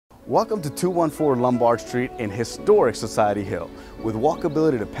Welcome to 214 Lombard Street in historic Society Hill, with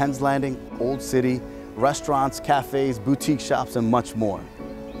walkability to Penn's Landing, Old City, restaurants, cafes, boutique shops, and much more.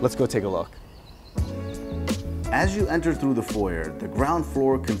 Let's go take a look. As you enter through the foyer, the ground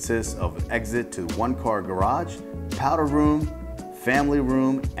floor consists of an exit to one-car garage, powder room, family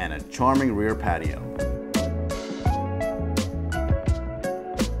room, and a charming rear patio.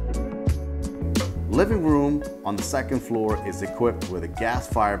 Living room on the second floor is equipped with a gas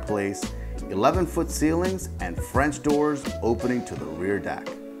fireplace, 11-foot ceilings, and French doors opening to the rear deck.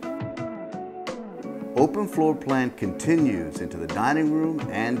 Open floor plan continues into the dining room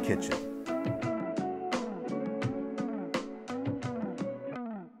and kitchen.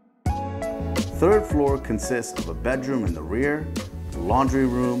 Third floor consists of a bedroom in the rear, laundry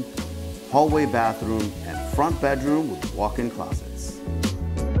room, hallway bathroom, and front bedroom with walk-in closets.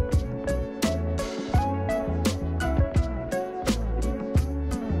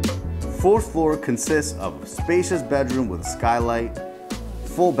 Fourth floor consists of a spacious bedroom with a skylight,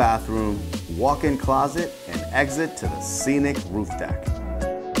 full bathroom, walk-in closet, and exit to the scenic roof deck.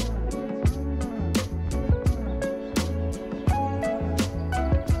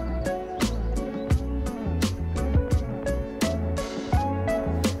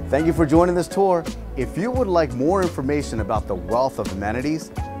 Thank you for joining this tour. If you would like more information about the wealth of amenities,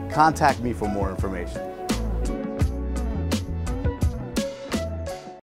 contact me for more information.